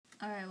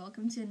Alright,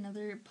 welcome to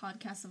another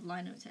podcast of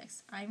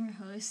Linotext. I'm your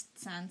host,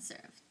 Sans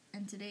Serif,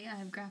 and today I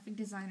have graphic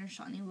designer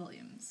Shawnee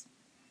Williams.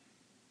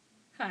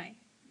 Hi,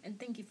 and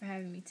thank you for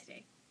having me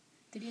today.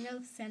 Did you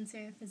know sans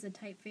serif is a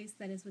typeface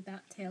that is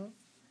without tails?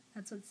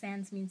 That's what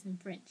sans means in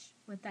French,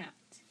 without.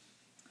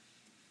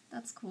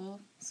 That's cool.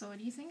 So what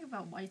do you think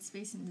about white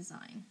space in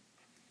design?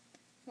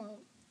 Well,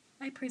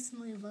 I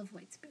personally love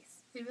white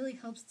space. It really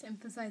helps to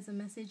emphasize a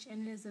message,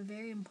 and it is a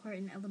very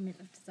important element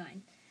of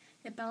design.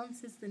 It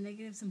balances the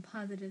negatives and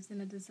positives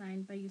in a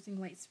design by using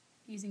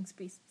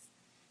spaces.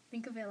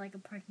 Think of it like a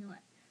parking lot.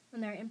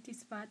 When there are empty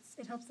spots,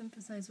 it helps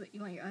emphasize what you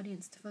want your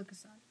audience to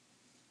focus on.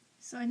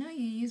 So I know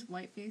you use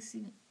white space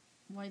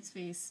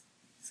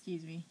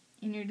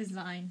in your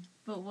design,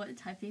 but what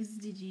typefaces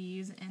did you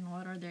use and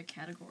what are their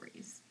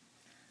categories?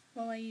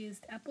 Well, I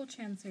used Apple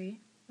Chancery,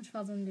 which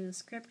falls under the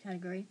script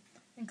category,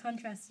 and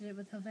contrasted it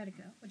with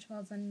Helvetica, which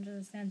falls under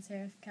the sans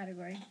serif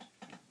category.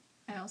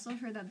 I also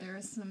heard that there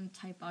are some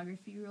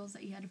typography rules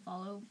that you had to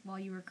follow while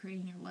you were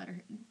creating your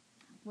letterhead.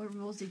 What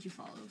rules did you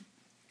follow?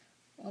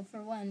 Well,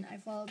 for one, I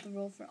followed the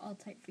rule for all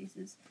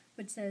typefaces,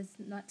 which says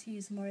not to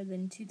use more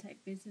than 2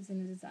 typefaces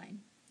in a design.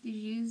 Did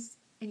you use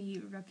any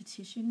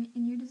repetition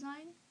in your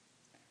design?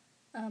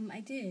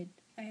 I did.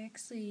 I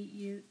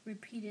actually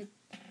repeated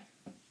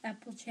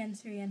Apple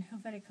Chancery and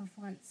Helvetica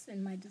fonts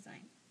in my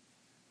design.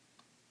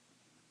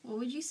 What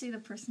would you say the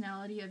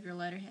personality of your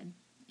letterhead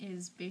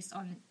is based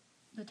on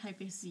the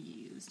typefaces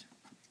you used?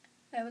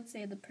 I would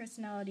say the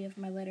personality of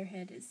my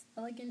letterhead is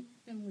elegant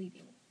and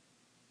leading.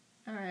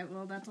 Alright,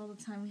 well that's all the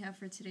time we have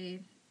for today.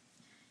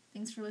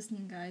 Thanks for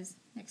listening, guys.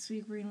 Next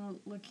week we're going to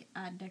look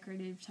at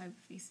decorative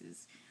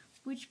typefaces,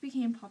 which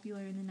became popular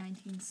in the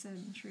 19th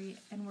century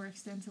and were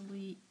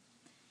extensively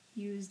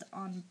used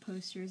on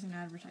posters and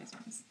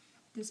advertisements.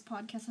 This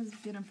podcast has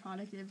been a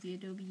product of the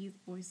Adobe Youth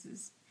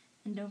Voices,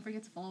 and don't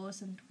forget to follow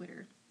us on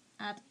Twitter,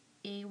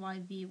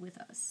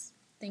 @AYVWithUs.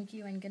 Thank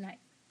you and good night.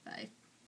 Bye.